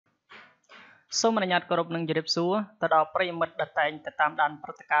សូមអនុញ្ញាតគោរពនឹងជម្រាបសួរទៅដល់ប្រិយមិត្តដែលតែងតែតាមដានព្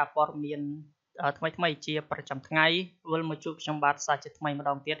រឹត្តិការណ៍ព័ត៌មានថ្មីជាប្រចាំថ្ងៃវិលមកជួបខ្ញុំបាទសាជាថ្មីម្ដ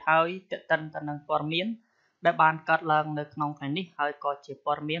ងទៀតហើយតេតិនទៅនឹងព័ត៌មានដែលបានកើតឡើងនៅក្នុងថ្ងៃនេះហើយក៏ជា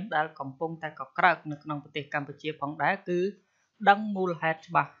ព័ត៌មានដែលកំពុងតែកក្រើកនៅក្នុងប្រទេសកម្ពុជាផងដែរគឺដឹងមូលហេតុ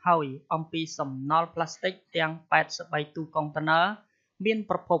ច្បាស់ហើយអំពីសំណល់ផ្លាស្ទិកទាំង83ទូកុងតឺន័រមាន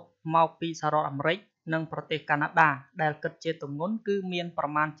ប្រភពមកពីសហរដ្ឋអាមេរិកនិងប្រទេសកាណាដាដែលគិតជាទម្ងន់គឺមានប្រ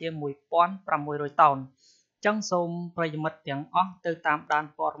មាណជា1600តោនចឹងសូមប្រិយមិត្តទាំងអស់ទៅតាមដាន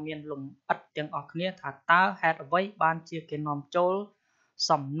ព័ត៌មានលម្អិតទាំងអស់គ្នាថាតើហេតុអ្វីបានជាគេនាំចូល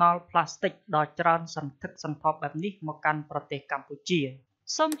សំណល់ផ្លាស្ទិកដ៏ច្រើនសន្ធឹកសន្ធាប់បែបនេះមកកាន់ប្រទេសកម្ពុជា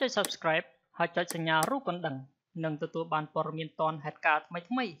សូមចុច Subscribe ហើយចុចសញ្ញារូបកណ្ដឹងនឹងទទួលបានព័ត៌មានទាន់ហេតុការណ៍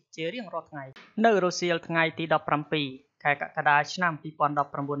ថ្មីជារៀងរាល់ថ្ងៃនៅរសៀលថ្ងៃទី17ខែកក្កដាឆ្នាំ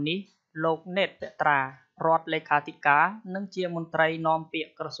2019នេះលោកណេតពត្រារដ្ឋលេខាធិការនិងជាមន្ត្រីនាំពាក្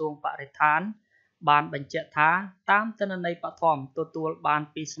យក្រសួងបរិស្ថានបានបញ្ជាក់ថាតាមទិន្នន័យបឋមទទួលបាន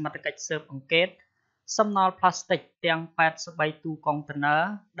ពីសមត្ថកិច្ចស៊ើបអង្កេតសំណល់ផ្លាស្ទិកទាំង83ទូកុងតឺន័រ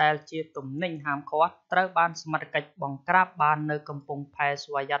ដែលជាទំនិញហាមឃាត់ត្រូវបានសមត្ថកិច្ចបង្ក្រាបបាននៅកំពង់ផែ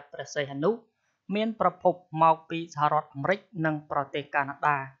ស្វយ័តព្រះសីហនុមានប្រភពមកពីសហរដ្ឋអាមេរិកនិងប្រទេសកាណា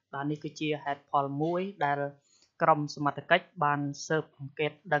ដាបាទនេះគឺជាហេតុផលមួយដែលក្រុមសមត្ថកិច្ចបានស៊ើបអង្កេ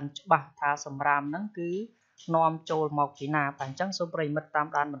តដឹងច្បាស់ថាសម្រាមហ្នឹងគឺនាំចូលមកពីណាបាទអញ្ចឹងសូមប្រិយមិត្តតាម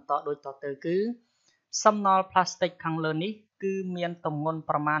ដានបន្តដូចតទៅគឺសំណល់ផ្លាស្ទិកខាងលើនេះគឺមានទម្ងន់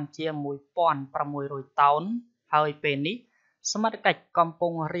ប្រមាណជា1600តោនហើយពេលនេះសមត្ថកិច្ចកំពុ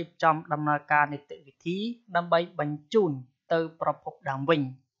ងរៀបចំដំណើរការនីតិវិធីដើម្បីបញ្ជូនទៅប្រភពដើមវិញ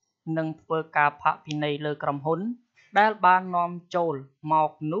និងធ្វើការផាកពិន័យលើក្រុមហ៊ុនដែលបាននាំចូលម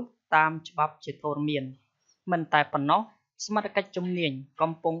កនោះតាមច្បាប់ជាធរមានមិនតែប៉ុណ្ណោះសមត្ថកិច្ចជំនាញ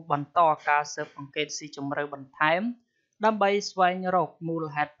កំពុងបន្តការស៊ើបអង្កេតស៊ីជម្រៅបន្ថែមដើម្បីស្វែងរកមូល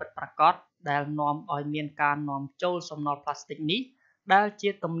ហេតុពិតប្រាកដដែលនាំឲ្យមានការនាំចូលសំណល់ផ្លាស្ទិកនេះដែលជា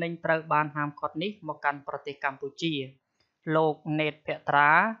ទំនិញត្រូវបានហាមឃាត់នេះមកកាន់ប្រទេសកម្ពុជាលោកណេតភត្រា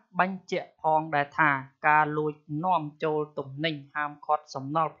បញ្ជាក់ផងដែរថាការលួចនាំចូលទំនិញហាមឃាត់សំ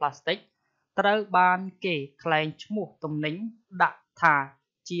ណល់ផ្លាស្ទិកត្រូវបានគេក្លែងឈ្មោះទំនិញដាក់ថា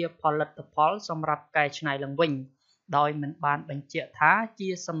ជាផលិតផលសម្រាប់កែច្នៃឡើងវិញដោយមិនបានបញ្ជាក់ថាជា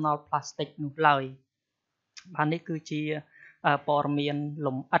សំណល់ផ្លាស្ទិកនោះឡើយបាទនេះគឺជាព័ត៌មានល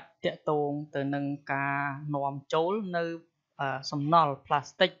ម្អិតទាក់ទងទៅនឹងការនាំចូលនៅសំណល់ផ្លា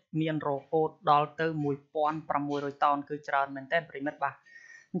ស្ទិកមានរហូតដល់ទៅ1600តោនគឺច្រើនមែនទែនប្រិមិត្តបាទ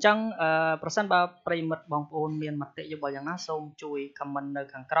អញ្ចឹងប្រសិនបើប្រិមិត្តបងប្អូនមានមតិយោបល់យ៉ាងណាសូមជួយ comment នៅ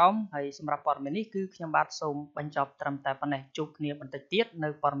ខាងក្រោមហើយសម្រាប់ព័ត៌មាននេះគឺខ្ញុំបាទសូមបញ្ចប់ត្រឹមតែប៉ុណ្ណេះជួបគ្នាបន្តិចទៀតនៅ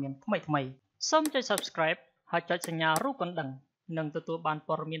ព័ត៌មានថ្មីសូមចុច Subscribe ហើយចុចសញ្ញារូបកណ្ដឹងនឹងទទួលបាន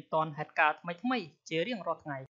ព័ត៌មានទាន់ហេតុការណ៍ថ្មីជារៀងរាល់ថ្ងៃ